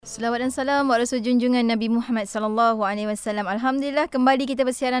Selawat dan salam buat Rasul junjungan Nabi Muhammad sallallahu alaihi wasallam. Alhamdulillah kembali kita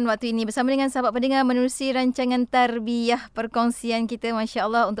bersiaran waktu ini bersama dengan sahabat pendengar menerusi rancangan tarbiyah perkongsian kita,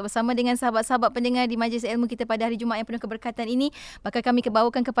 masya-Allah, untuk bersama dengan sahabat-sahabat pendengar di majlis ilmu kita pada hari Jumaat yang penuh keberkatan ini. Maka kami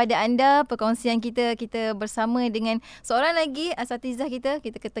kebawakan kepada anda perkongsian kita bersama dengan seorang lagi asatizah kita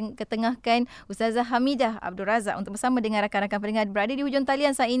ketengahkan Ustazah Hamidah Abdul Razak untuk bersama dengan rakan-rakan pendengar berada di hujung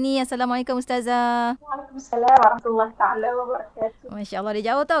talian saat ini. Assalamualaikum Ustazah. Waalaikumsalam warahmatullahi taala wabarakatuh. Masya-Allah, dia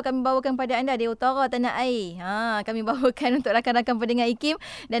jauh tahu kami bawakan pada anda di utara tanah air. Kami bawakan untuk rakan-rakan pendengar IKIM,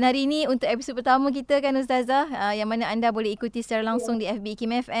 dan hari ini untuk episod pertama kita kan Ustazah, yang mana anda boleh ikuti secara langsung di FB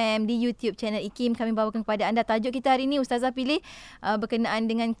IKIM FM, di YouTube channel IKIM. Kami bawakan kepada anda tajuk kita hari ini, Ustazah pilih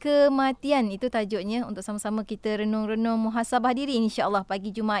berkenaan dengan kematian. Itu tajuknya, untuk sama-sama kita renung-renung muhasabah diri insya-Allah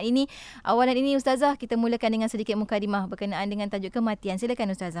pagi Jumaat ini. Awalan ini Ustazah, kita mulakan dengan sedikit mukadimah berkenaan dengan tajuk kematian.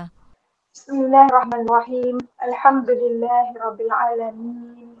 Silakan Ustazah. Bismillahirrahmanirrahim. Alhamdulillahirabbil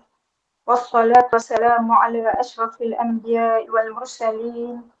alamin. Wassalatu wassalamu ala asyrafil anbiya'i wal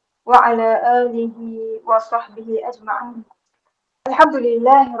mursalin wa ala alihi wa sahbihi ajma'in.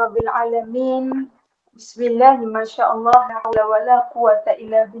 Alhamdulillahirabbil alamin. Bismillah masyaallah la haula wala quwwata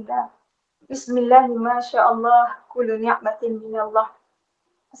illa billah. Bismillah masyaallah kullu ni'matin minallah.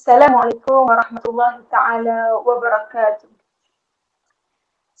 Assalamualaikum warahmatullahi taala wabarakatuh.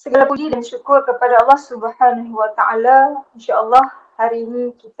 Segala puji dan syukur kepada Allah Subhanahu wa taala. Insya-Allah hari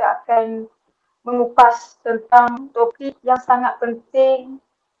ini kita akan mengupas tentang topik yang sangat penting,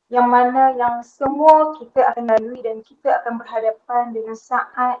 yang mana yang semua kita akan lalui dan kita akan berhadapan dengan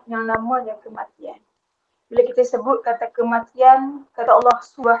saat yang namanya kematian. Bila kita sebut kata kematian, kata Allah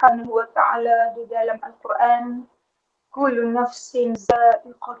Subhanahu wa taala di dalam Al-Quran, kullu nafsin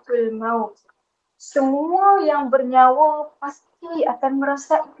za'iqatul maut. Semua yang bernyawa pasti akan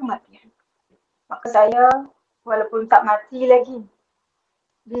merasai kematian. Maka saya, walaupun tak mati lagi,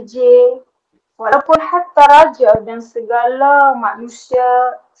 DJ, walaupun hatta raja dan segala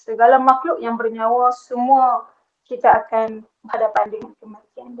manusia, segala makhluk yang bernyawa, semua kita akan berhadapan dengan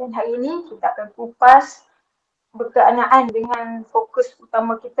kematian. Dan hari ini kita akan kupas berkenaan dengan fokus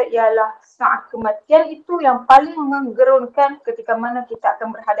utama kita ialah saat kematian itu yang paling menggerunkan ketika mana kita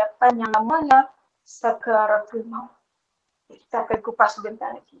akan berhadapan yang namanya sakaratul maut. Kita akan kupas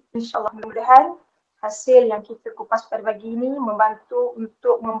sebentar lagi. InsyaAllah mudah-mudahan hasil yang kita kupas pada pagi ini membantu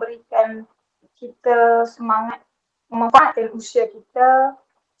untuk memberikan kita semangat memanfaatkan usia kita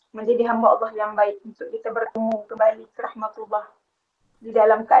menjadi hamba Allah yang baik untuk kita bertemu kembali ke rahmatullah di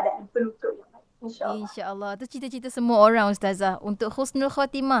dalam keadaan penutup yang baik. InsyaAllah. Itu cita-cita semua orang Ustazah, untuk husnul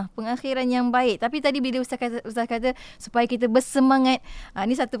khatimah, pengakhiran yang baik. Tapi tadi bila Ustaz kata supaya kita bersemangat,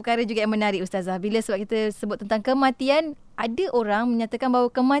 ni satu perkara juga yang menarik Ustazah. Bila sebab kita sebut tentang kematian, ada orang menyatakan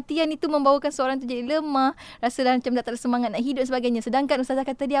bahawa kematian itu membawakan seorang tu jadi lemah, rasa macam tak ada semangat nak hidup sebagainya. Sedangkan Ustazah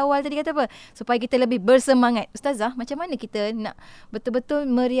kata di awal tadi kata apa? Supaya kita lebih bersemangat. Ustazah, macam mana kita nak betul-betul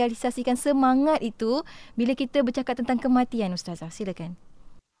merealisasikan semangat itu bila kita bercakap tentang kematian Ustazah? Silakan.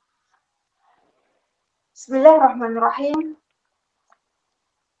 Bismillahirrahmanirrahim.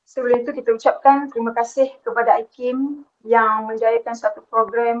 Sebelum itu kita ucapkan terima kasih kepada IKIM yang menjayakan satu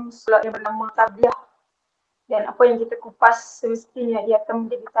program solat yang bernama Tarbiyah. Dan apa yang kita kupas semestinya ia akan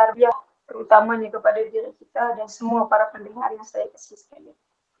menjadi tarbiyah, terutamanya kepada diri kita dan semua para pendengar yang saya kasih sekalian.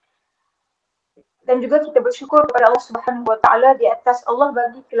 Dan juga kita bersyukur kepada Allah Subhanahu wa taala di atas Allah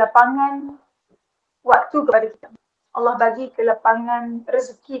bagi kelapangan waktu kepada kita. Allah bagi kelapangan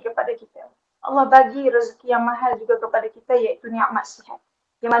rezeki kepada kita. Allah bagi rezeki yang mahal juga kepada kita, iaitu nikmat sihat.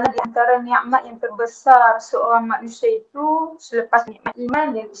 Yang mana di antara nikmat yang terbesar seorang manusia itu selepas nikmat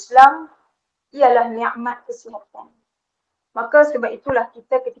iman dan Islam ialah nikmat kesihatan. Maka sebab itulah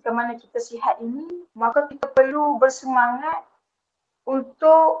kita ketika mana kita sihat ini, maka kita perlu bersemangat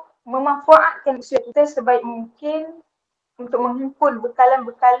untuk memanfaatkan usia kita sebaik mungkin untuk menghimpun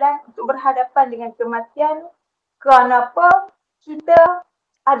bekalan-bekalan untuk berhadapan dengan kematian. Kerana apa? Kita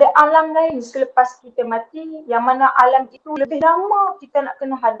ada alam lain selepas kita mati, yang mana alam itu lebih lama kita nak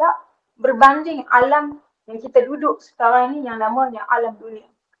kena hadap berbanding alam yang kita duduk sekarang ini yang namanya alam dunia.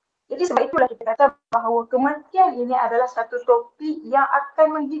 Jadi sebab itulah kita kata bahawa kematian ini adalah satu topik yang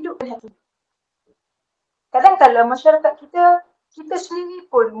akan menghidupkan hati. Kadang-kadang masyarakat kita sendiri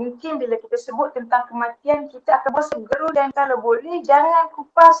pun mungkin bila kita sebut tentang kematian, kita akan berasa geru dan kalau boleh jangan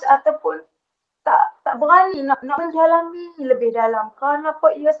kupas ataupun tak berani nak mendalami lebih dalam. Kerana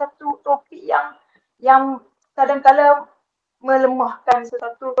apa? Ia satu topik yang kadang-kadang melemahkan,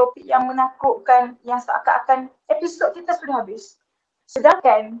 satu topik yang menakutkan, yang seakan-akan episod kita sudah habis.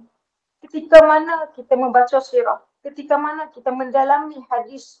 Sedangkan ketika mana kita membaca sirah, ketika mana kita mendalami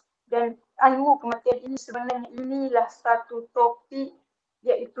hadis dan ilmu kematian ini, sebenarnya inilah satu topik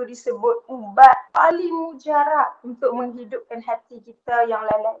iaitu disebut ubat paling mujarab untuk menghidupkan hati kita yang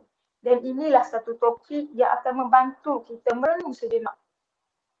lalai. Dan inilah satu topik yang akan membantu kita merenung sejenak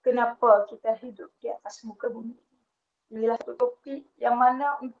kenapa kita hidup di atas muka bumi. Inilah satu topik yang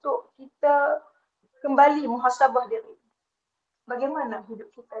mana untuk kita kembali muhasabah diri. Bagaimana hidup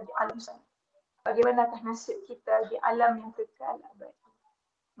kita di alam sana? Bagaimanakah nasib kita di alam yang kekal abadi?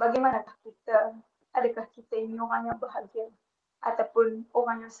 Bagaimanakah kita, adakah kita ini orang yang bahagia ataupun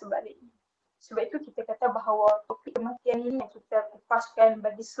orang yang sebaliknya? Sebab itu kita kata bahawa topik kematian ini yang kita kupaskan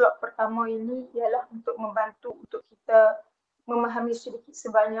bagi slot pertama ini ialah untuk membantu untuk kita memahami sedikit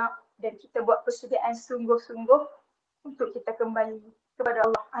sebanyak dan kita buat persediaan sungguh-sungguh untuk kita kembali kepada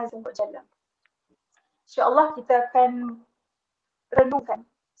Allah Azza wa Jalla. InsyaAllah kita akan renungkan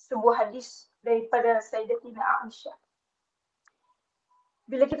sebuah hadis daripada Sayyidatina Aisyah.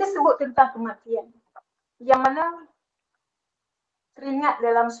 Bila kita sebut tentang kematian, yang mana teringat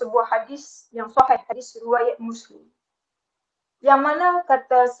dalam sebuah hadis yang sahih, hadis riwayat Muslim. Yang mana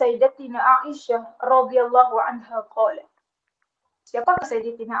kata Sayyidatina Aisyah radhiyallahu anha qalat. Siapakah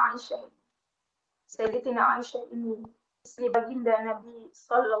Sayyidatina Aisyah ini? Sayyidatina Aisyah ini isteri baginda Nabi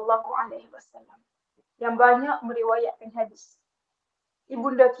sallallahu alaihi wasallam yang banyak meriwayatkan hadis.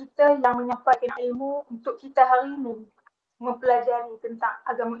 Ibunda kita yang menyampaikan ilmu untuk kita hari ini mempelajari tentang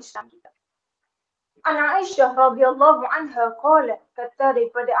agama Islam kita. An Aisyah radhiyallahu anha qalat, kata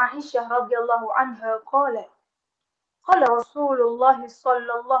daripada Aisyah radhiyallahu anha qalat, qala Rasulullah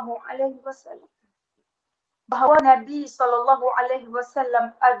sallallahu alaihi wasallam, bahawa Nabi sallallahu alaihi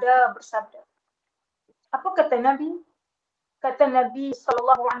wasallam ada bersabda. Apa kata Nabi? Kata Nabi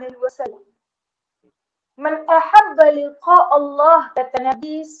sallallahu alaihi wasallam, man ahabba liqa Allah, kata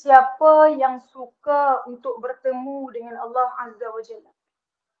Nabi, siapa yang suka untuk bertemu dengan Allah Azza wa Jalla.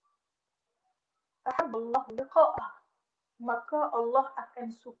 Ahabba Allah liqa'ah, maka Allah akan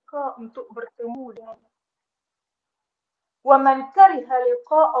suka untuk bertemu dengannya. Wa man kariha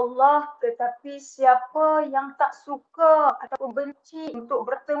liqa Allah, tetapi siapa yang tak suka atau benci untuk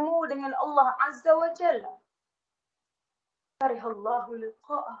bertemu dengan Allah Azza wa Jalla, karihallahu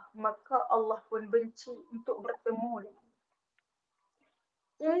liqa'ah, maka Allah pun benci untuk bertemu dengannya.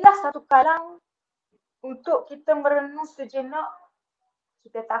 Inilah satu kalang untuk kita merenung sejenak,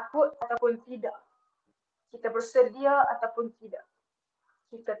 kita takut ataupun tidak, kita bersedia ataupun tidak,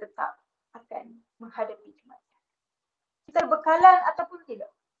 kita tetap akan menghadapi kematian. Kita berbekalan ataupun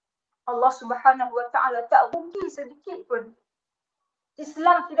tidak, Allah Subhanahu wa Ta'ala tak rugi sedikit pun.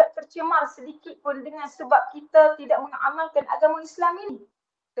 Islam tidak tercemar sedikit pun dengan sebab kita tidak mengamalkan agama Islam ini.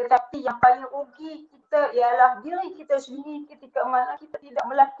 Tetapi yang paling rugi kita ialah diri kita sendiri ketika mana kita tidak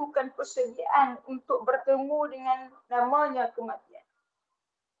melakukan persediaan untuk bertemu dengan namanya kematian.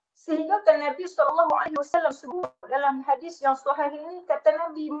 Sehingga kan Nabi SAW sebut dalam hadis yang sahih ini, kata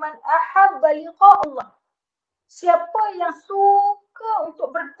Nabi, man ahabba liqa Allah, siapa yang suka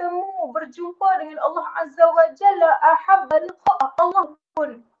untuk bertemu, berjumpa dengan Allah Azza wa Jalla, ahabba liqa Allah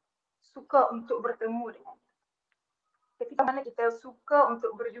pun suka untuk bertemu dengannya. Ketika mana kita suka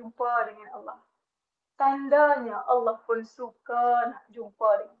untuk berjumpa dengan Allah, tandanya Allah pun suka nak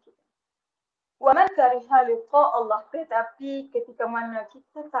jumpa dengan kita. Wa man kariha liqa Allah, tetapi ketika mana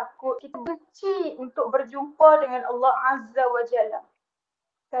kita takut, kita benci untuk berjumpa dengan Allah Azza wa Jalla,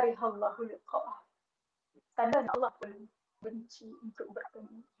 karihallahu liqa'ah, tandanya Allah pun benci untuk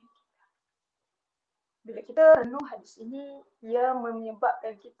bertemu dengan kita. Bila kita renung hadis ini, ia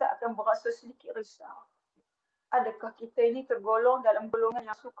menyebabkan kita akan berasa sedikit risau. Adakah kita ini tergolong dalam golongan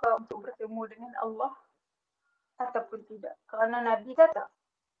yang suka untuk bertemu dengan Allah ataupun tidak? Kerana Nabi kata,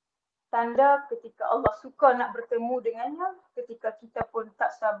 tanda ketika Allah suka nak bertemu dengannya, ketika kita pun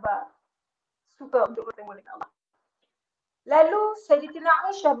tak sabar suka untuk bertemu dengan Allah. Lalu Sayyidatina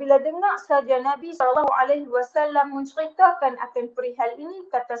Aisyah bila dengar saja Nabi SAW menceritakan akan perihal ini,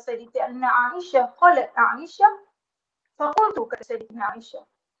 kata Sayyidatina Aisyah, qalat Aisyah, faqultu, kata Sayyidatina Aisyah,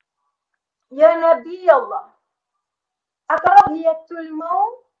 ya Nabi Allah, akrahiyatul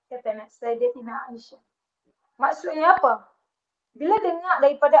maut, kata Sayyidatina Aisyah. Maksudnya apa? Bila dengar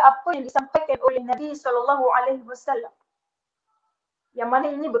daripada apa yang disampaikan oleh Nabi SAW, yang mana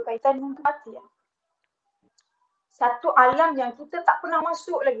ini berkaitan dengan kematian, satu alam yang kita tak pernah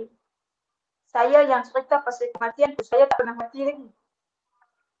masuk lagi. Saya yang cerita pasal kematian tu, saya tak pernah mati lagi.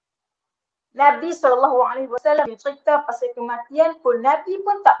 Nabi SAW yang cerita pasal kematian pun, Nabi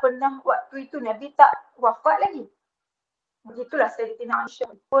pun tak pernah, waktu itu Nabi tak wafat lagi. Begitulah Sayyidatina Aisyah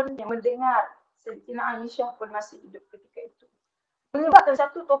pun yang mendengar, Sayyidatina Aisyah pun masih hidup ketika itu. Menyebabkan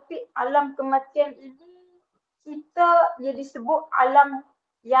satu topik alam kematian ini, kita dia disebut alam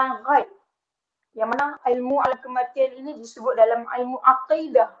yang ghaib. Yang mana ilmu alam kematian ini disebut dalam ilmu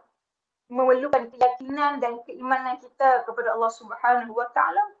aqidah, memerlukan keyakinan dan keimanan kita kepada Allah Subhanahu Wa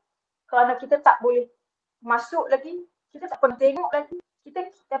Taala, kerana kita tak boleh masuk lagi, kita tak pernah tengok lagi,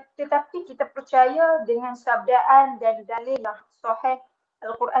 tetapi kita percaya dengan sabdaan dan dalil yang sahih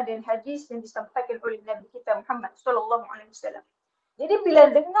Al-Quran dan hadis yang disampaikan oleh Nabi kita Muhammad sallallahu alaihi wasallam. Jadi bila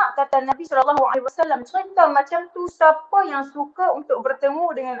dengar kata Nabi sallallahu alaihi wasallam cerita macam tu, siapa yang suka untuk bertemu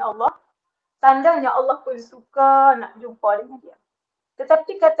dengan Allah, tandanya Allah pun suka nak jumpa dengan dia.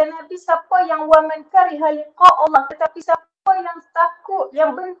 Tetapi kata Nabi, siapa yang wa man kariha liqa Allah, tetapi siapa yang takut,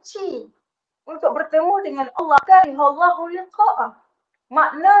 yang benci untuk bertemu dengan Allah, karihallahu liqa'ah.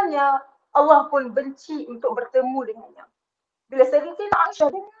 Maknanya Allah pun benci untuk bertemu dengannya. Bila Sayyidatina Aisyah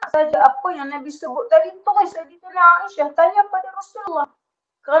dengar saja apa yang Nabi sebut tadi, terus Sayyidatina Aisyah tanya pada Rasulullah.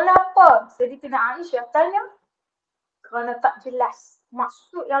 Kenapa Sayyidatina Aisyah tanya? Kerana tak jelas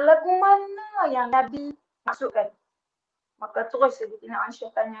maksud yang lagu mana yang Nabi maksudkan. Maka terus Sayyidatina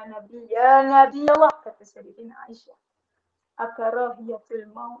Aisyah tanya Nabi, ya Nabi Allah, kata Sayyidatina Aisyah, akarahiyatul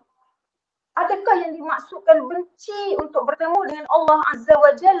maut. Adakah yang dimaksudkan benci untuk bertemu dengan Allah Azza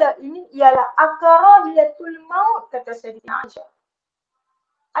wa Jalla ini ialah akarahiyatul maut, kata Sayyidatina Aisyah.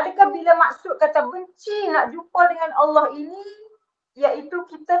 Adakah bila maksud kata benci nak jumpa dengan Allah ini, iaitu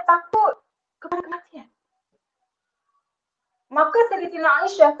kita takut kepada kematian? Maka Sayyidatina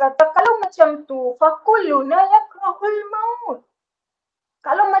Aisyah kata, kalau macam tu, fakulluna yakrahul maut.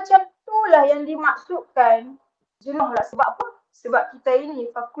 Kalau macam itulah yang dimaksudkan, jenuhlah. Sebab apa? Sebab kita ini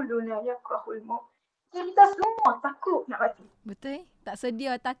fakulluna yakrahul maut. Kita semua takut nak mati. Betul? Tak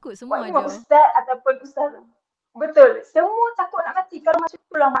sedia, takut semua Buat ada. ustaz ataupun ustazah. Betul. Semua takut nak mati. Kalau macam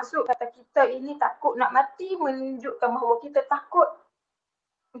itulah maksud kata kita ini takut nak mati, menunjukkan bahawa kita takut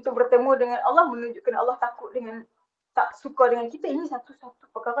untuk bertemu dengan Allah, menunjukkan Allah takut dengan, tak suka dengan kita. Ini satu-satu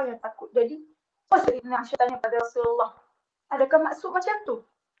perkara yang takut. Jadi, Sayyidina Aisyah tanya pada Rasulullah, adakah maksud macam tu?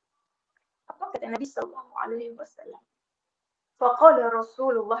 Apa kata Nabi sallallahu alaihi wasallam? Faqala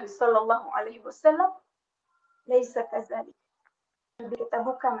Rasulullah sallallahu alaihi wasallam, laisa kadzalik. Nabi kata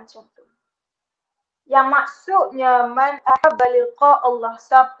bukan macam tu. Yang maksudnya man ahabba liqa Allah,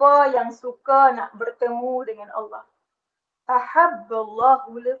 siapa yang suka nak bertemu dengan Allah.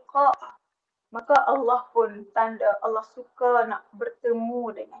 Ahabballahu liqa'ah, maka Allah pun tanda Allah suka nak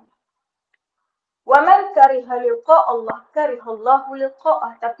bertemu dengannya. Wa man kariha liqa Allah, karihallahu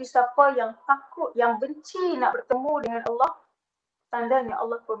liqa'ah. Tapi siapa yang takut, yang benci nak bertemu dengan Allah, tandanya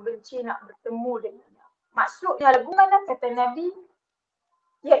Allah pun benci nak bertemu dengannya. Maksudnya lagu mana kata Nabi?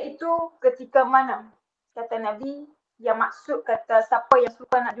 Iaitu ketika mana? Kata Nabi, yang maksud kata siapa yang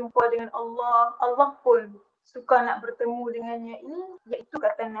suka nak jumpa dengan Allah, Allah pun suka nak bertemu dengannya ini, iaitu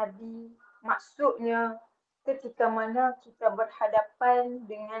kata Nabi, maksudnya ketika mana kita berhadapan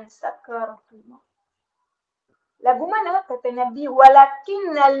dengan sakaratul maut. Lagu mana? Kata Nabi,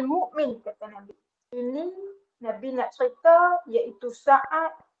 walakinnal mu'min, kata Nabi. Ini Nabi nak cerita iaitu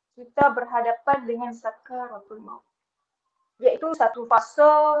saat kita berhadapan dengan sakaratul maut. Iaitu satu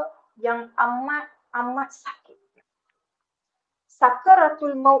fasa yang amat sakit.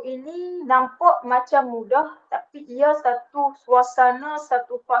 Sakaratul maut ini nampak macam mudah, tapi ia satu suasana,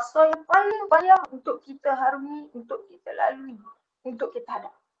 satu fasa yang paling payah untuk kita harungi, untuk kita lalui, untuk kita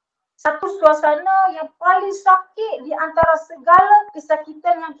hadap. Satu suasana yang paling sakit di antara segala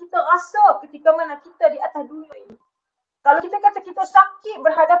kesakitan yang kita rasa ketika mana kita di atas dunia ini. Kalau kita kata kita sakit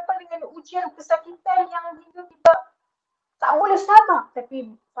berhadapan dengan ujian kesakitan yang hingga kita tak boleh sabar, tapi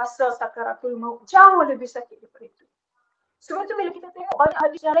fasa sakaratul maut jauh lebih sakit daripada itu. Sebab tu bila kita tengok banyak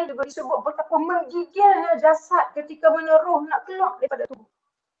hadis yang lain juga disebut betapa menggigilnya jasad ketika mana roh nak keluar daripada tubuh.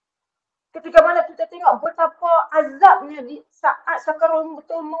 Ketika mana kita tengok betapa azabnya di saat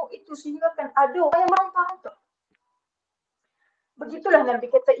sakaratul maut itu, sehingga kan ada orang yang meronta-ronta. Begitulah Nabi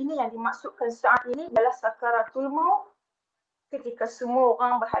kata ini yang dimaksudkan saat ini adalah sakaratul maut. Ketika semua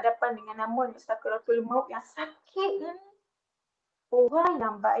orang berhadapan dengan namanya sakaratul maut yang sakit ini, orang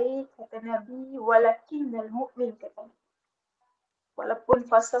yang baik kata Nabi, walakinnal mu'min, kata Nabi. Walaupun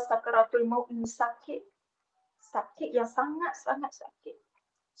fasa sakaratul maut ini sakit, sakit yang sangat-sangat sakit.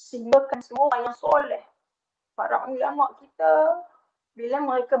 Sehingga kan semua orang yang soleh, para ulama kita, bila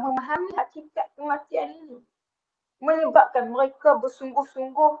mereka memahami hakikat kematian ini, menyebabkan mereka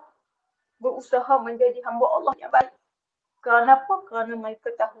bersungguh-sungguh berusaha menjadi hamba Allah yang baik. Kerana apa? Kerana mereka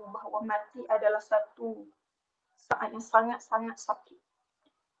tahu bahawa mati adalah satu saat yang sangat-sangat sakit.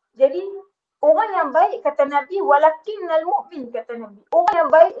 Jadi, orang yang baik kata Nabi, walakinnal mu'min, kata Nabi. Orang yang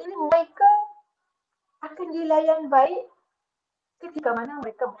baik ini mereka akan dilayan baik ketika mana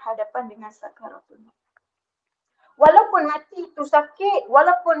mereka berhadapan dengan sakaratul maut. Walaupun mati itu sakit,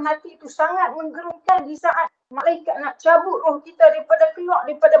 walaupun mati itu sangat menggerunkan di saat malaikat nak cabut roh kita daripada keluar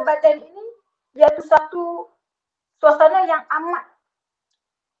daripada badan ini, iaitu satu suasana yang amat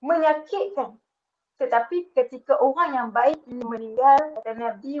menyakitkan. Tetapi ketika orang yang baik ini meninggal, kata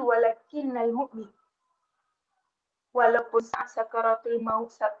Nabi, walakinnal mu'min. Walaupun saat sakaratul maut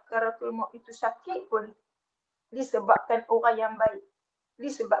itu sakit pun, disebabkan orang yang baik,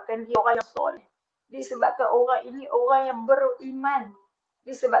 disebabkan dia orang yang soleh, disebabkan orang ini orang yang beriman,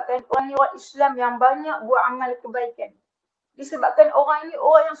 disebabkan orang ini orang Islam yang banyak buat amal kebaikan, disebabkan orang ini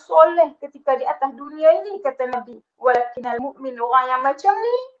orang yang soleh ketika di atas dunia ini, kata Nabi, walakinnal mu'min, orang yang macam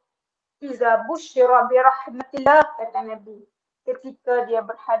ni, iza busyira birahmatillah, kata Nabi, ketika dia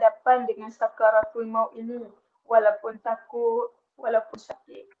berhadapan dengan sakaratul maut ini, walaupun takut, walaupun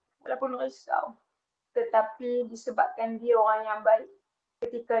sakit, walaupun risau, tetapi disebabkan dia orang yang baik,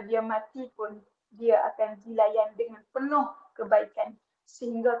 ketika dia mati pun dia akan dilayan dengan penuh kebaikan,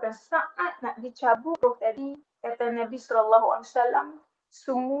 sehingga kan saat nak dicabut roh tadi, kata Nabi SAW,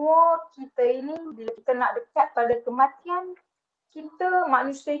 semua kita ini bila kita nak dekat pada kematian, kita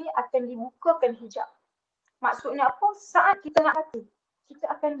manusia ini akan dibukakan hijab. Maksudnya apa? Saat kita nak mati,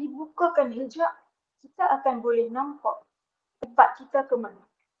 kita akan dibukakan hijab, kita akan boleh nampak tempat kita ke mana.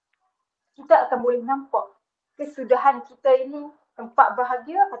 Kita akan boleh nampak kesudahan kita ini tempat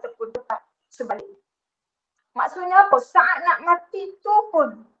bahagia ataupun tempat sebaliknya. Maksudnya apa? Saat nak mati tu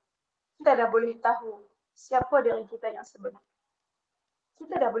pun kita dah boleh tahu siapa diri kita yang sebenar.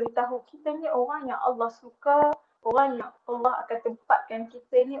 Kita dah boleh tahu kita ni orang yang Allah suka, orang yang Allah akan tempatkan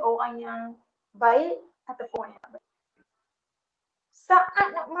kita ni orang yang baik ataupun orang yang tak baik. Saat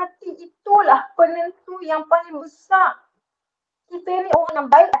nak mati itulah penentu yang paling besar. Kita ni orang yang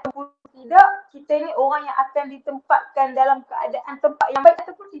baik ataupun tidak, kita ni orang yang akan ditempatkan dalam keadaan tempat yang baik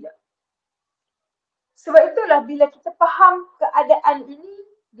ataupun tidak. Sebab itulah bila kita faham keadaan ini,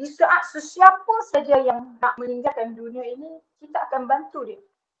 di saat sesiapa saja yang nak meninggalkan dunia ini, kita akan bantu dia.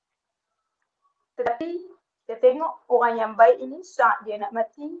 Tetapi kita tengok orang yang baik ini saat dia nak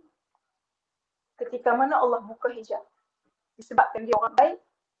mati, ketika mana Allah buka hijab, disebabkan dia orang baik,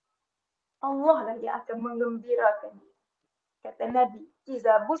 Allah lah yang akan menggembirakan dia. Kata Nabi,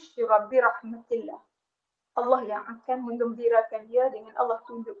 iza busyira birahmatillah, Allah yang akan menggembirakan dia dengan Allah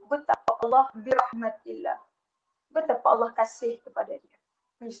tunjuk betapa Allah birahmatillah, betapa Allah kasih kepada dia.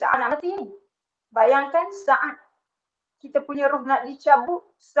 Ini saat nak mati ni, bayangkan saat kita punya roh nak dicabut,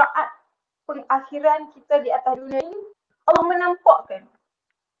 saat pengakhiran kita di atas dunia ini, Allah menampakkan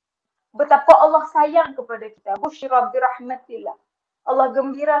betapa Allah sayang kepada kita. Busyira birahmatillah, Allah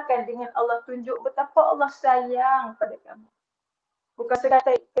gembirakan dengan Allah tunjuk betapa Allah sayang pada kamu. Bukan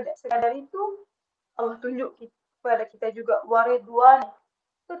sekadar itu, Allah tunjuk kepada kita juga waridwan,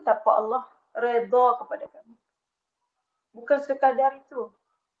 betapa Allah redha kepada kamu. Bukan sekadar itu,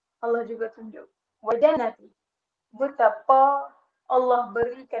 Allah juga tunjuk wajannati, betapa Allah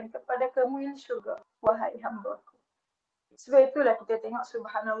berikan kepada kamu ini syurga, wahai hamba-Ku. Sebab itulah kita tengok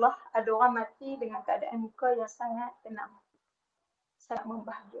subhanallah, ada orang mati dengan keadaan muka yang sangat tenang, sangat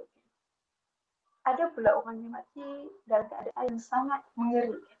membahagiakan. Ada pula orang yang mati dalam keadaan yang sangat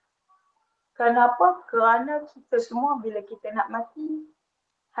mengerikan. Kenapa? Kerana kita semua bila kita nak mati,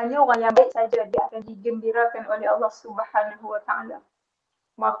 hanya orang yang baik saja dia akan digembirakan oleh Allah Subhanahu Wa Taala.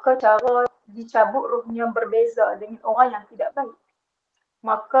 Maka cara dicabut rohnya berbeza dengan orang yang tidak baik.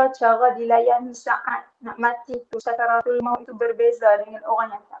 Maka cara dilayani saat nak mati itu, sakaratul maut itu berbeza dengan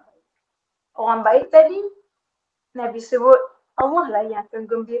orang yang tak baik. Orang baik tadi, Nabi sebut, Allah lah yang akan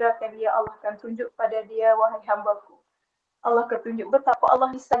gembirakan dia, Allah akan tunjuk pada dia, wahai hamba-Ku. Allah akan tunjuk betapa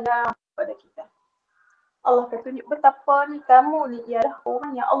Allah disayang pada kita. Allah akan tunjuk betapa ni kamu ni ialah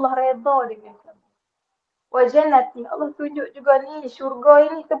orang yang Allah redha dengan kamu. Wajannati, Allah tunjuk juga ni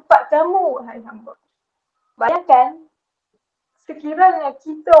syurga ini tempat kamu, wahai hamba-Ku. Bayangkan, sekiranya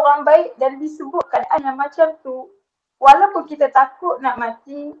kita orang baik dan disebut keadaan yang macam tu, walaupun kita takut nak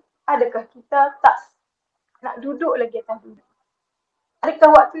mati, adakah kita tak nak duduk lagi atas dunia?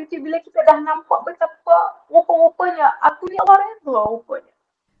 Adakah waktu itu bila kita dah nampak betapa rupa-rupanya aku ni orang redha rupanya.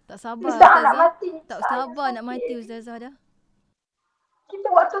 Tak sabar Ustazah. Nak mati. Tak sabar nak mati Ustazah dah. Kita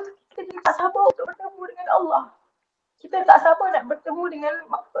waktu tu kita tak sabar untuk bertemu dengan Allah. Kita tak sabar nak bertemu dengan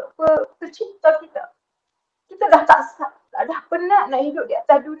pencipta kita. Kita dah dah penat nak hidup di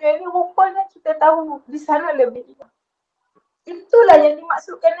atas dunia ni, rupanya kita tahu di sana lebih indah. Itulah yang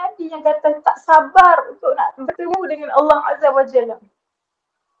dimaksudkan Nabi yang kata tak sabar untuk nak bertemu dengan Allah Azza wa Jalla.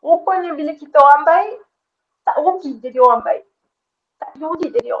 Rupanya bila kita orang baik, tak rugi jadi orang baik. Tak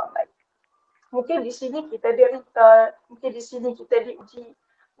rugi jadi orang baik. Mungkin di sini kita derita, mungkin di sini kita diuji,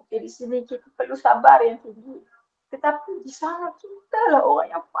 mungkin di sini kita perlu sabar yang tinggi. Tetapi di sana kita lah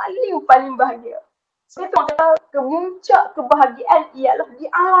orang yang paling bahagia. Saya tu kata kemuncak kebahagiaan ialah di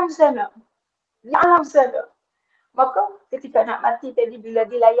alam sana. Di alam sana. Maka ketika nak mati tadi bila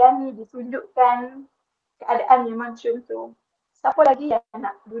dilayani, ditunjukkan keadaan yang macam tu, siapa lagi yang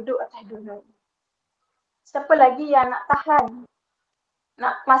nak duduk atas dunia ni? Siapa lagi yang nak tahan?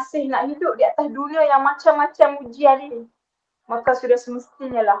 Masih nak hidup di atas dunia yang macam-macam ujian ni? Maka sudah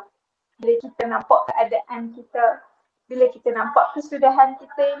semestinya lah bila kita nampak keadaan kita, bila kita nampak kesudahan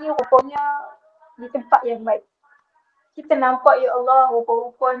kita ini rupanya di tempat yang baik. Kita nampak, ya Allah,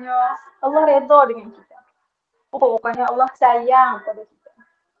 rupa-rupanya Allah redha dengan kita. Rupa-rupanya Allah sayang pada kita.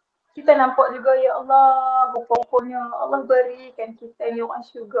 Kita nampak juga, ya Allah, rupa-rupanya Allah berikan kita ni orang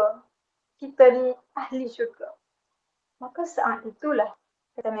syurga. Kita ni ahli syurga. Maka saat itulah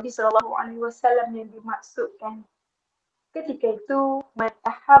kata Nabi SAW yang dimaksudkan. Ketika itu,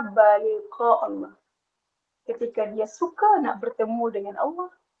 matahabba liqa Allah. Ketika dia suka nak bertemu dengan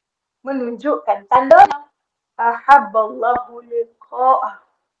Allah, menunjukkan tandanya ahabballahu liqa'ah.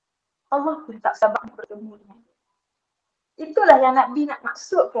 Allah pun tak sabar bertemu dengan dia. Itulah yang Nabi nak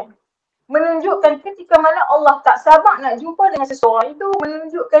maksudkan. Menunjukkan ketika mana Allah tak sabar nak jumpa dengan seseorang itu,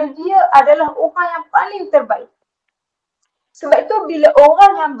 menunjukkan dia adalah orang yang paling terbaik. Sebab itu bila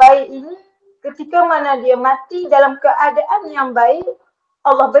orang yang baik ini, ketika mana dia mati dalam keadaan yang baik,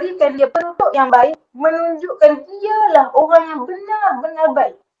 Allah berikan dia penutup yang baik, menunjukkan dialah orang yang benar-benar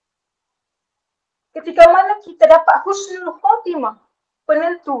baik. Ketika mana kita dapat husnul khatimah,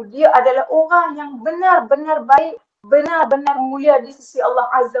 penentu dia adalah orang yang benar-benar baik, benar-benar mulia di sisi Allah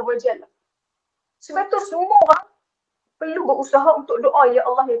Azza wa Jalla. Sebab itu semua orang perlu berusaha untuk doa, ya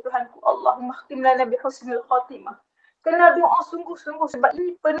Allah, ya Tuhanku, Allahumma khtim lana bi husnul khatimah. Kena doa sungguh-sungguh sebab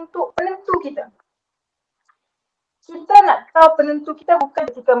ini penentu kita. Kita nak tahu penentu kita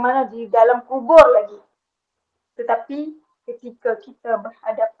bukan ketika mana di dalam kubur lagi. Tetapi ketika kita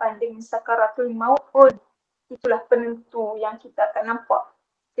berhadapan dengan sakaratul maut pun, itulah penentu yang kita akan nampak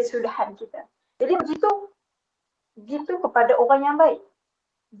kesudahan kita. Jadi begitu kepada orang yang baik.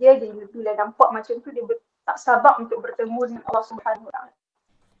 Dia bila nampak macam tu, dia tak sabar untuk bertemu dengan Allah Subhanahu Wa Taala.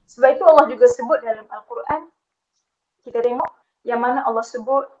 Sebab itu Allah juga sebut dalam Al-Quran, kita tengok yang mana Allah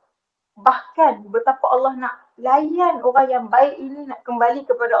sebut bahkan betapa Allah nak layan orang yang baik ini nak kembali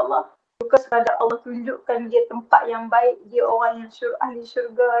kepada Allah. Bukan sekadar Allah tunjukkan dia tempat yang baik, dia orang yang ahli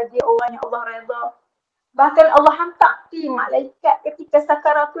syurga, dia orang yang Allah redha. Bahkan Allah hantar malaikat ketika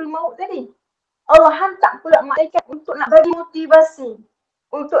sakaratul maut tadi. Allah hantar pula malaikat untuk nak bagi motivasi,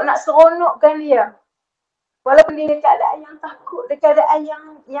 untuk nak seronokkan dia. Walaupun dia dekat keadaan yang takut, dekat keadaan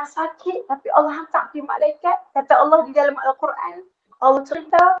yang sakit, tapi Allah hantar malaikat. Kata Allah di dalam Al-Quran, Allah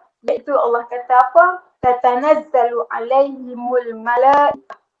cerita, iaitu Allah kata apa? Tatanazzalu alaihimul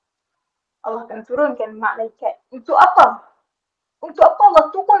malaikah. Allah akan turunkan malaikat. Untuk apa? Untuk apa Allah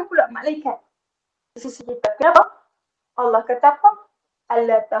turun pula malaikat di sisi kita? Kenapa? Allah kata apa?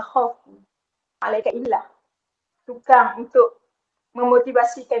 Alla takhafu. Malaikat inilah tukang untuk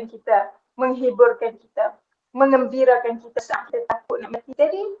memotivasikan kita, menghiburkan kita, mengembirakan kita saat kita takut nak mati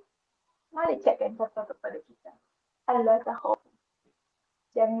tadi. Malaikat akan kata kepada kita, alla takhafu.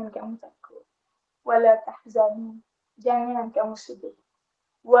 Jangan kamu takut. Wala tahzanu. Jangan kamu sedih.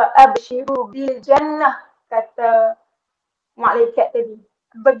 Wa abshiru bil jannah, kata malaikat tadi.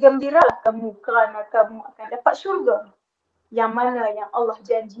 Bergembiralah kamu kerana kamu akan dapat syurga yang mana yang Allah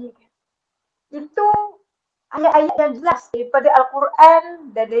janjikan. Itu ayat-ayat yang jelas daripada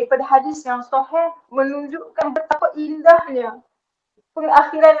Al-Quran dan daripada hadis yang sahih menunjukkan betapa indahnya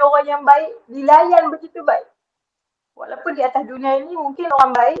pengakhiran orang yang baik, dilayan begitu baik. Walaupun di atas dunia ini mungkin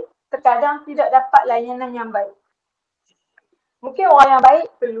orang baik terkadang tidak dapat layanan yang baik. Mungkin orang yang baik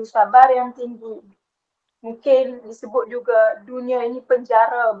perlu sabar yang tinggi. Mungkin disebut juga dunia ini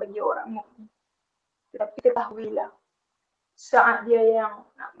penjara bagi orang mukmin. Tetapi ketahuilah, saat dia yang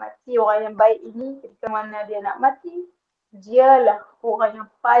nak mati, orang yang baik ini, ketika mana dia nak mati, dialah orang yang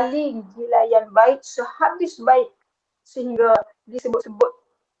paling dilayan baik, sehabis baik. Sehingga disebut-sebut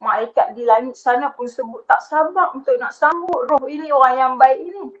malaikat di langit sana pun sebut tak sabar untuk nak sambut roh ini, orang yang baik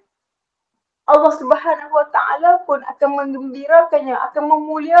ini. Allah Subhanahu Wa Taala pun akan menggembirakannya, akan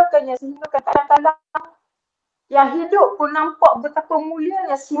memuliakannya sehingga kadang-kadang yang hidup pun nampak betapa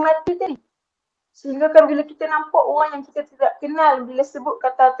mulianya si mati tadi. Sehingga kan bila kita nampak orang yang kita tidak kenal, bila sebut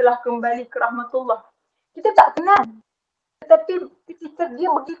kata telah kembali ke rahmatullah, kita tak kenal. Tetapi ketika dia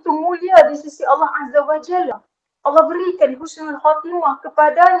begitu mulia di sisi Allah Azza wa Jalla, Allah berikan husnul khatimah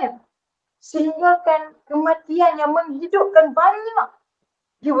kepadanya. Sehingga kan kematian yang menghidupkan banyak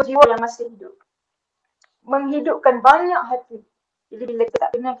jiwa-jiwa yang masih hidup. Menghidupkan banyak hati. Jadi bila kita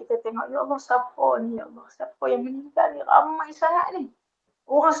tak kenal, kita tengok, ya Allah, siapa ni? Ya Allah, siapa yang meninggal ni? Ramai sangat ni.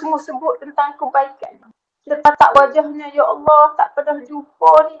 Orang semua sebut tentang kebaikan. Kita tatap wajahnya, ya Allah, tak pernah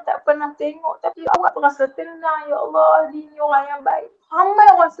jumpa ni, tak pernah tengok. Tapi awak terasa tenang, ya Allah, dia ni orang yang baik. Ramai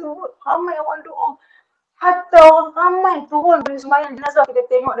orang sebut, ramai orang doa. Hatta orang ramai turun boleh sembahyang jenazah. Kita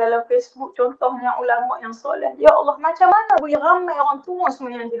tengok dalam Facebook contohnya ulama yang soleh. Ya Allah, macam mana boleh ramai orang turun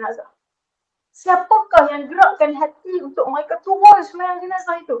sembahyang jenazah? Siapakah yang gerakkan hati untuk mereka turun sembahyang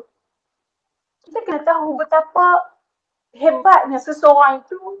jenazah itu? Kita kena tahu betapa hebatnya seseorang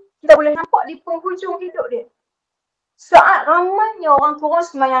itu. Kita boleh nampak di penghujung hidup dia. Saat ramainya orang turun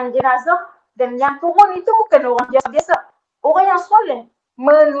sembahyang jenazah, dan yang turun itu bukan orang biasa-biasa. Orang yang soleh,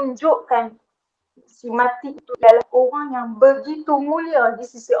 menunjukkan si mati itu adalah orang yang begitu mulia di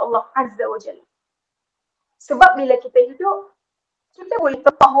sisi Allah Azza wa Jalla. Sebab bila kita hidup, kita boleh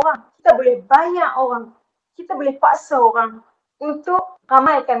tepah orang, kita boleh bayar orang, kita boleh paksa orang untuk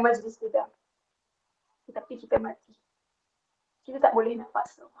ramaikan majlis kita. Tetapi kita mati. Kita tak boleh nak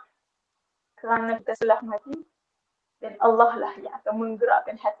paksa orang. Kerana kita telah mati, dan Allah lah yang akan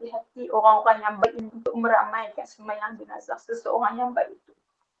menggerakkan hati-hati orang-orang yang baik untuk meramaikan sembahyang jenazah seseorang yang baik itu.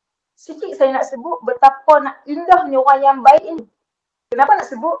 Sikit saya nak sebut betapa nak indahnya orang yang baik ini. Kenapa nak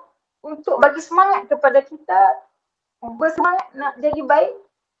sebut? Untuk bagi semangat kepada kita bersemangat nak jadi baik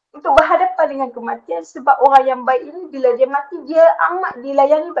untuk berhadapan dengan kematian. Sebab orang yang baik ini bila dia mati, dia amat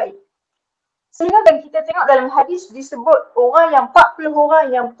dilayani baik. Sehingga dan kita tengok dalam hadis disebut orang yang 40 orang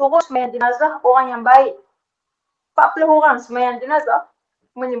yang turun sembahyang jenazah, orang yang baik. 40 orang sembahyang jenazah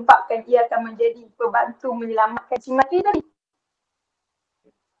menyebabkan dia akan menjadi pembantu menyelamatkan si mati tadi.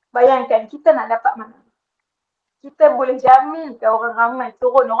 Bayangkan kita nak dapat mana? Kita boleh jamin ke orang ramai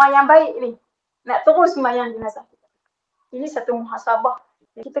turun, orang yang baik ni nak turun sembahyang jenazah kita. Ini satu muhasabah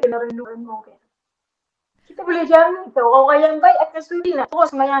yang kita kena renung-renungkan. Kita boleh jamin ke orang-orang yang baik akan sudi nak turun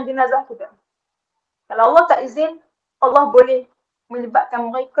sembahyang jenazah kita. Kalau Allah tak izin, Allah boleh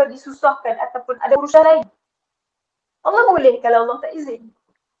menyebabkan mereka disusahkan ataupun ada urusan lain. Allah boleh kalau Allah tak izin.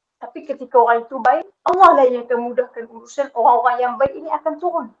 Tapi ketika orang itu baik, Allah lah yang akan mudahkan urusan. Orang-orang yang baik ini akan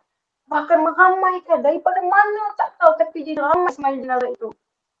turun. Bahkan meramaikan daripada mana tak tahu, tapi dia ramai sembahyang jenazah itu.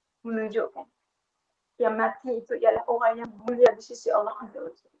 Menunjukkan yang mati itu ialah orang yang mulia di sisi Allah Azza wa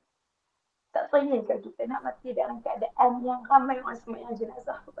Jalla. Tak teringinkan kita nak mati dalam keadaan yang ramai orang sembahyang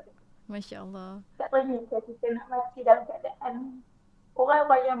jenazah kepada kita. Masya Allah. Tak teringinkan kita nak mati dalam keadaan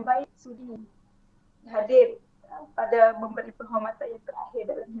orang-orang yang baik sudi hadir pada memberi penghormatan yang terakhir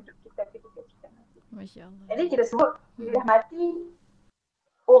dalam hidup kita ketika kita mati. Masya Allah. Jadi kita sebut, bila mati,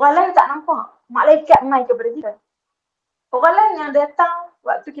 orang lain tak nampak. Malaikat mai kepada kita. Orang lain yang datang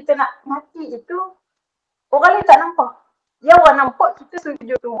waktu kita nak mati itu, orang lain tak nampak. Yang orang nampak kita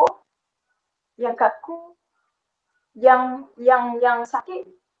sujud tubuh, yang kaku, yang sakit,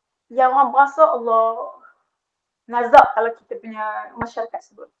 yang orang berasa Allah nazak kalau kita punya masyarakat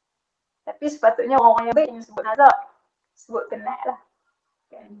sebut. Tapi sepatutnya orang-orang yang baik yang sebut nazak, sebut tenat lah.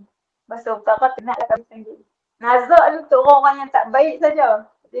 Kan? Bahasa utara tenat lah kami panggil. Nazak ni untuk orang-orang yang tak baik saja.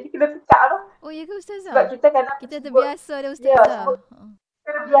 Jadi kena tekak lah. Oh ya ke Ustazah? Sebab kita kadang kita sebut, terbiasa dah Ustazah. Ya,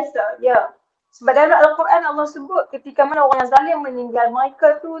 terbiasa, ya. Sebab dalam Al-Quran Allah sebut ketika mana orang yang zalim meninggal,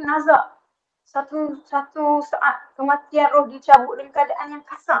 mereka tu nazak. Satu saat kematian roh dicabut dalam keadaan yang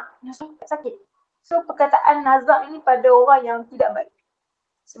kasar, yang sakit. So perkataan nazak ini pada orang yang tidak baik.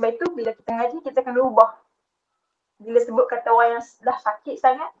 Sebab itu bila kita ngaji, kita kena ubah. Bila sebut kata orang yang dah sakit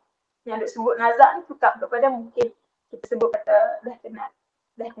sangat, yang duk sebut nazak ni tukar kepada mungkin kita sebut kata dah tenat.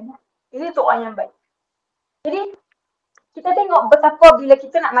 Ini untuk orang yang baik. Jadi kita tengok betapa bila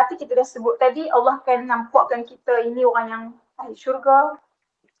kita nak mati, kita dah sebut tadi, Allah akan nampakkan kita ini orang yang ahli syurga.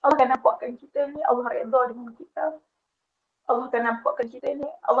 Allah akan nampakkan kita ni, Allah redha dengan kita. Allah akan nampakkan kita ni,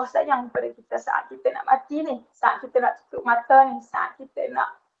 Allah sayang pada kita saat kita nak mati ni, saat kita nak tutup mata ni, saat kita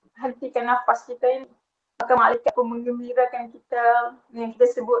nak hentikan nafas kita ni. Maka malaikat pun menggembirakan kita, yang kita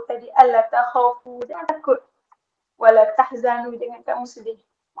sebut tadi, alla takhafu, jangan takut. Wala tahzanu, jangan kamu sedih.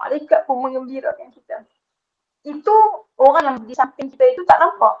 Malaikat pun menggembirakan kita. Itu orang yang di samping kita itu tak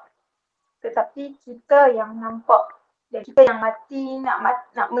nampak. Tetapi kita yang nampak. Dan kita yang mati,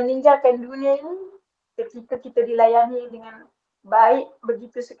 nak meninggalkan dunia ini, ketika kita dilayani dengan baik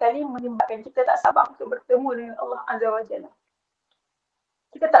begitu sekali, menyebabkan kita tak sabar untuk bertemu dengan Allah Azza wa Jalla.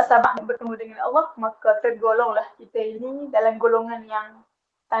 Kita tak sabar nak bertemu dengan Allah, maka tergolonglah kita ini dalam golongan yang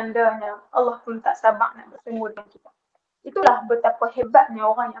tandanya Allah pun tak sabar nak bertemu dengan kita. Itulah betapa hebatnya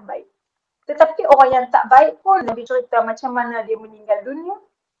orang yang baik. Tetapi orang yang tak baik pun Nabi cerita macam mana dia meninggal dunia.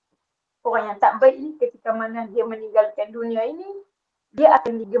 Orang yang tak baik ini ketika mana dia meninggalkan dunia ini, dia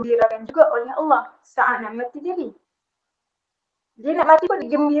akan digembirakan juga oleh Allah saat nak mati diri. Dia nak mati pun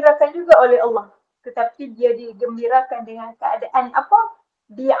digembirakan juga oleh Allah. Tetapi dia digembirakan dengan keadaan apa?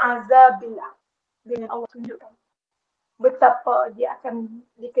 Bi'azabillah. Dengan Allah tunjukkan betapa dia akan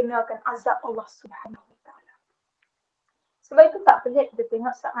dikenakan azab Allah Subhanahu Wa Taala. Sebab itu tak pelik kita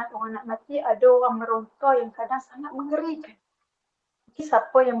tengok saat orang nak mati, ada orang meronta yang kadang sangat mengerikan. Mungkin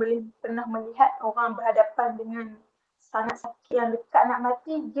siapa yang boleh pernah melihat orang berhadapan dengan sangat sakit yang dekat nak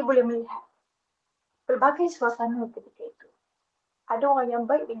mati, dia boleh melihat pelbagai suasana ketika itu. Ada orang yang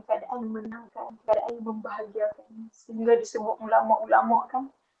baik dengan keadaan menenangkan, keadaan yang membahagiakan. Sehingga disebut ulama-ulama kan,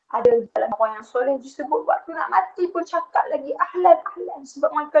 ada dalam orang yang soleh disebut waktu nak mati pun cakap lagi ahlan sebab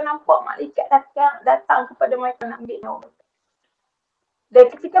mereka nampak malaikat datang kepada mereka nak ambil nyawa.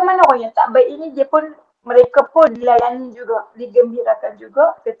 Dan ketika mana orang yang tak baik ini, mereka pun dilayani juga, digembirakan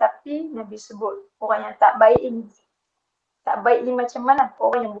juga, tetapi Nabi sebut orang yang tak baik ini. Tak baik ni macam mana?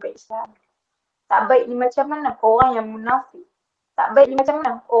 Orang yang bukan Islam. Tak baik ni macam mana? Orang yang munafik. Tak baik ni macam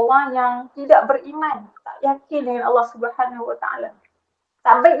mana? Orang yang tidak beriman, tak yakin dengan Allah Subhanahu Wa Taala.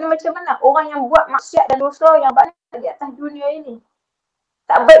 Tak baik ni macam mana? Orang yang buat maksiat dan dosa yang banyak di atas dunia ini.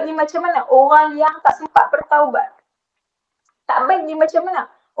 Tak baik ni macam mana? Orang yang tak sempat bertaubat. Tak baik ni macam mana?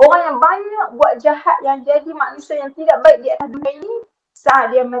 Orang yang banyak buat jahat yang jadi manusia yang tidak baik di atas dunia ini,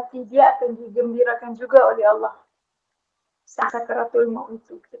 saat dia mati dia akan digembirakan juga oleh Allah. Saat sakaratul maut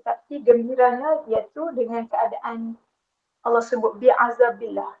itu. Tetapi gembiranya iaitu dengan keadaan Allah sebut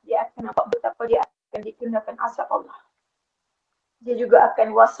bi'azabillah. Dia akan nampak betapa dia akan dikenakan azab Allah. Dia juga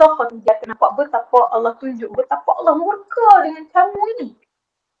akan wasakhat, dia akan nampak betapa Allah tunjuk, betapa Allah murka dengan kamu ini.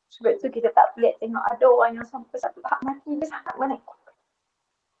 Sebab itu kita tak pelik tengok ada orang yang sampai satu tahap mati dia sangat menakutkan.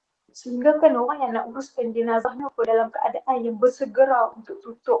 Sehingga kan orang yang nak uruskan jenazahnya pun dalam keadaan yang bersegera untuk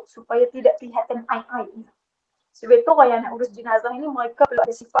tutup supaya tidak kelihatan aib-aib. Sebab itu orang yang nak urus jenazah ini mereka perlu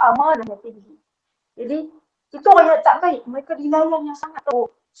ada sifat amanah yang tinggi. Jadi itu orang yang tak baik, mereka dilayan yang sangat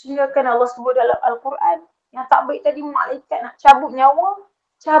teruk. Sehingga kan Allah sebut dalam Al-Quran, yang tak baik tadi malaikat nak cabut nyawa,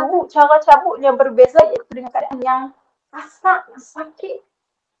 cara cabutnya berbeza iaitu dengan keadaan yang kasar, yang sakit,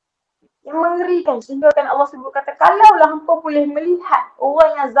 yang mengerikan. Sehingga kan Allah sebut kata, kalaulah hampa boleh melihat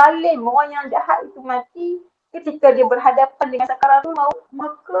orang yang zalim, orang yang jahat itu mati, ketika dia berhadapan dengan sakaratul maut,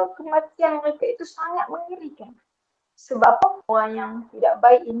 maka kematian mereka itu sangat mengerikan. Sebab apa? Orang yang tidak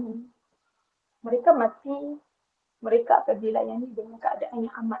baik ini, mereka mati, mereka akan dilayani dengan keadaan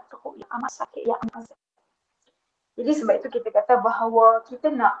yang amat teruk, yang amat sakit, yang amat azab. Jadi sebab itu kita kata bahawa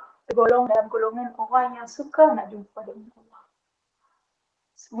kita nak tergolong dalam golongan orang yang suka nak jumpa dengan Allah.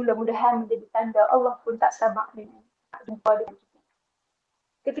 Mudah-mudahan menjadi tanda Allah pun tak sabar dengan nak jumpa dengan kita.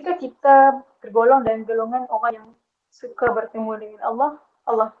 Ketika kita tergolong dalam golongan orang yang suka bertemu dengan Allah,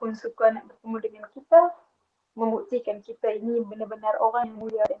 Allah pun suka nak bertemu dengan kita, membuktikan kita ini benar-benar orang yang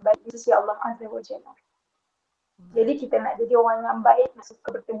mulia dan baik di sisi Allah Azza wa Jalla. Jadi kita nak jadi orang yang baik, nak suka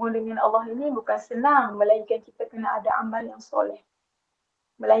bertemu dengan Allah ini bukan senang, melainkan kita kena ada amal yang soleh.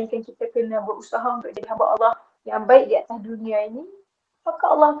 Melainkan kita kena berusaha untuk jadi hamba Allah yang baik di atas dunia ini, maka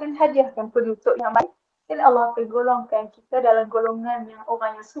Allah akan hadiahkan penutup yang baik dan Allah akan golongkan kita dalam golongan yang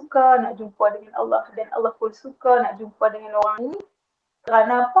orang yang suka nak jumpa dengan Allah, dan Allah pun suka nak jumpa dengan orang ini.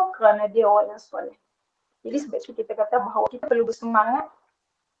 Kerana apa? Kerana dia orang yang soleh. Jadi sebab itu kita kata bahawa kita perlu bersemangat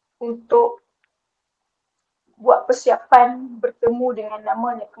untuk buat persiapan bertemu dengan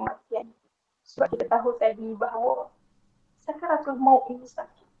namanya kematian. Sebab kita tahu tadi bahawa sakaratul maut ini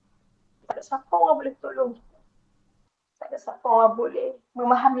sakit. Tak ada siapa orang boleh tolong kita. Tak ada siapa orang boleh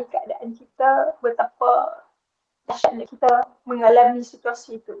memahami keadaan kita, betapa dahsyatnya kita mengalami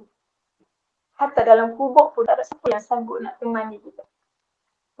situasi itu. Hatta dalam kubur pun tak ada siapa yang sanggup nak temani kita.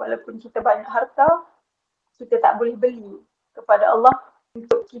 Walaupun kita banyak harta, kita tak boleh beli kepada Allah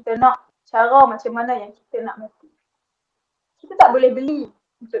untuk kita nak cara macam mana yang kita nak mati. Kita tak boleh beli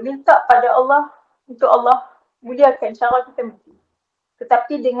untuk minta pada Allah, untuk Allah muliakan cara kita mati.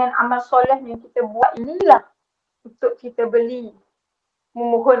 Tetapi dengan amal soleh yang kita buat inilah untuk kita beli,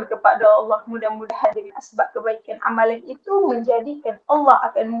 memohon kepada Allah, mudah-mudahan dengan sebab kebaikan amalan itu menjadikan Allah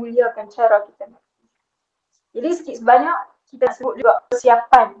akan muliakan cara kita mati. Jadi sikit sebanyak kita sebut juga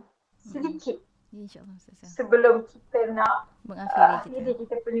persiapan sedikit sebelum kita nak mengakhiri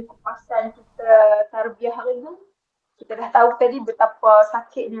kita punya kupasan kita tarbiyah hari ini. Kita dah tahu tadi betapa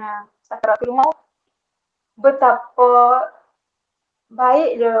sakitnya sakaratul maut, betapa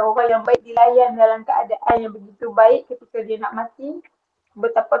baik dia orang yang baik dilayan dalam keadaan yang begitu baik ketika dia nak mati,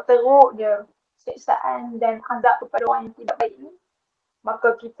 betapa teruk dia siksaan dan azab kepada orang yang tidak baik ini.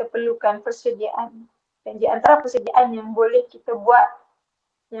 Maka kita perlukan persediaan, dan di antara persediaan yang boleh kita buat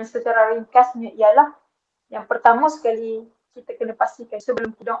yang secara ringkasnya ialah yang pertama sekali kita kena pastikan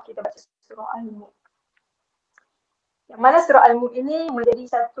sebelum tidur kita baca surah Al-Mulk. Yang mana surah Al-Mulk ini menjadi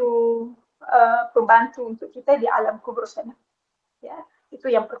satu pembantu untuk kita di alam kubur sana. Ya, itu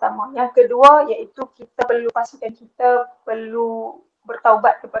yang pertama. Yang kedua iaitu kita perlu pastikan kita perlu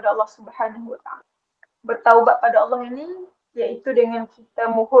bertaubat kepada Allah Subhanahu Wa Taala. Bertaubat pada Allah ini iaitu dengan kita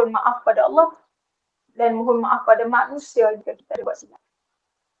mohon maaf pada Allah dan mohon maaf pada manusia jika kita ada buat silap.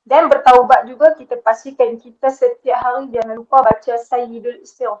 Dan bertaubat juga kita pastikan kita setiap hari jangan lupa baca Sayyidul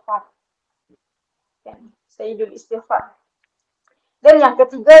Istighfar. Sayyidul Istighfar. Dan yang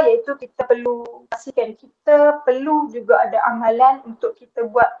ketiga iaitu kita perlu pastikan kita perlu juga ada amalan untuk kita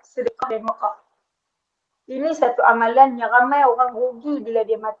buat sedekah dan wakaf. Ini satu amalan yang ramai orang rugi bila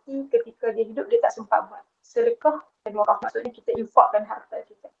dia mati, ketika dia hidup dia tak sempat buat. Sedekah dan wakaf maksudnya kita infakkan harta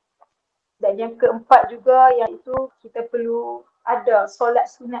kita. Dan yang keempat juga iaitu kita perlu ada solat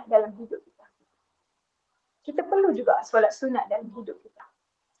sunat dalam hidup kita. Kita perlu juga solat sunat dalam hidup kita.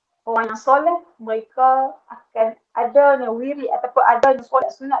 Orang yang soleh, mereka akan ada wirid ataupun ada solat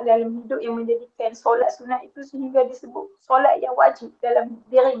sunat dalam hidup yang menjadikan solat sunat itu sehingga disebut solat yang wajib dalam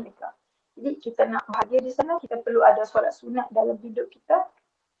diri mereka. Jadi kita nak bahagia di sana, kita perlu ada solat sunat dalam hidup kita.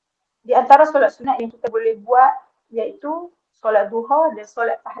 Di antara solat sunat yang kita boleh buat iaitu solat duha dan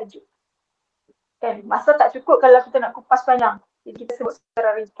solat tahajud. Kan, masa tak cukup kalau kita nak kupas panjang. Jadi kita sebut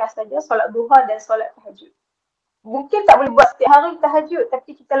secara ringkas saja solat duha dan solat tahajud. Mungkin tak boleh buat setiap hari tahajud,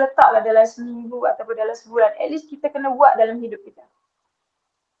 tapi kita letaklah dalam seminggu ataupun dalam sebulan. At least kita kena buat dalam hidup kita.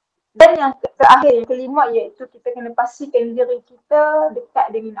 Dan yang terakhir, yang kelima iaitu kita kena pastikan diri kita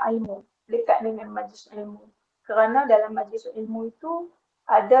dekat dengan ilmu. Dekat dengan majlis ilmu. Kerana dalam majlis ilmu itu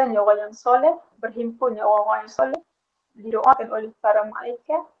adanya orang yang soleh, berhimpunnya orang-orang yang soleh, didoakan oleh para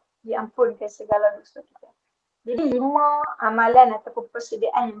malaikat, diampunkan segala dosa kita. Jadi 5 amalan ataupun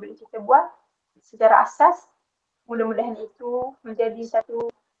persediaan yang boleh kita buat secara asas. Mudah-mudahan itu menjadi satu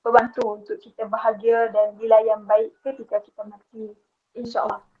pembantu untuk kita bahagia dan dilayan baik ketika kita mati.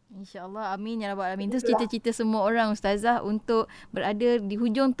 InsyaAllah. InsyaAllah, amin ya rabbal alamin. Itu cita-cita semua orang Ustazah untuk berada di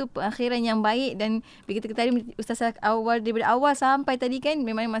hujung tu pengakhiran yang baik. Dan begitu tadi Ustazah daripada awal sampai tadi kan,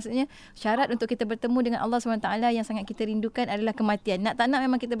 memang maksudnya syarat untuk kita bertemu dengan Allah SWT yang sangat kita rindukan adalah kematian. Nak tak nak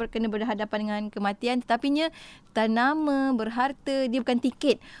memang kita kena berhadapan dengan kematian, tetapinya ternama, berharta, dia bukan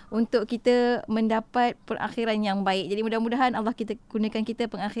tiket untuk kita mendapat perakhiran yang baik. Jadi mudah-mudahan Allah kita gunakan kita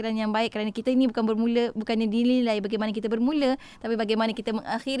pengakhiran yang baik, kerana kita ini bukannya dinilai bagaimana kita bermula, tapi bagaimana kita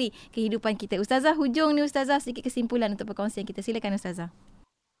mengakhiri kehidupan kita. Ustazah, hujung ni Ustazah, sedikit kesimpulan untuk perkongsian kita. Silakan Ustazah.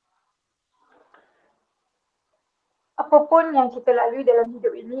 Apapun yang kita lalui dalam hidup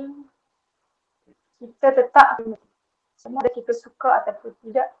ini, kita tetap akan mati. Sama ada kita suka ataupun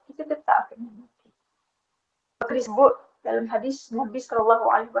tidak, kita tetap akan mati. Maka disebut dalam hadis Nabi SAW,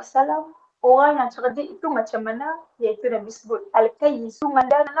 orang yang cerdik itu macam mana? Iaitu Nabi sebut, Al-Kayyisu man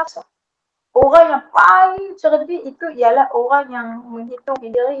dana nafsah. Orang yang paling cerdik itu ialah orang yang menghitung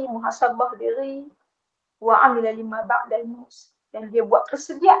diri, muhasabah diri, wa amila lima ba'dal maut, dan dia buat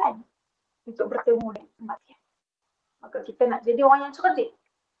persediaan untuk bertemu dengan kematian. Maka kita nak jadi orang yang cerdik,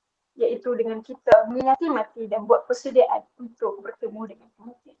 iaitu dengan kita mengingati mati dan buat persediaan untuk bertemu dengan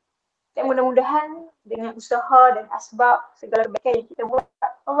kematian. Dan mudah-mudahan dengan usaha dan asbab segala kebaikan yang kita buat,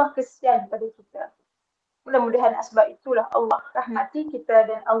 Allah kesian pada kita. Mudah-mudahan asbab itulah Allah rahmati kita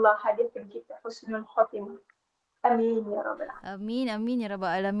dan Allah hadiahkan kita husnul khatimah. Amin ya rabbal alamin. Amin ya rabbal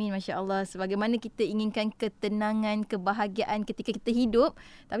alamin. Masya-Allah, sebagaimana kita inginkan ketenangan, kebahagiaan ketika kita hidup,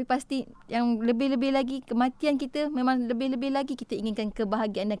 tapi pasti yang lebih-lebih lagi kematian kita, memang lebih-lebih lagi kita inginkan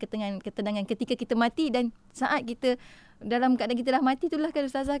kebahagiaan dan ketenangan ketika kita mati. Dan saat kita dalam keadaan kita dah mati, itulah kan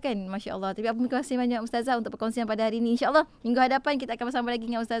Ustazah kan. Masya Allah. Tapi terima kasih banyak Ustazah untuk perkongsian pada hari ini. InsyaAllah minggu hadapan kita akan bersama lagi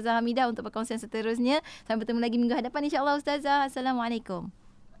dengan Ustazah Hamidah untuk perkongsian seterusnya. Sampai bertemu lagi minggu hadapan insyaAllah Ustazah. Assalamualaikum.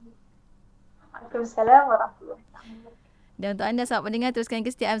 Waalaikumsalam warahmatullahi wabarakatuh. Dan untuk anda sahabat pendengar, teruskan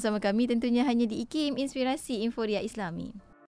kesetiaan bersama kami tentunya hanya di IKIM Inspirasi Inforia Islami.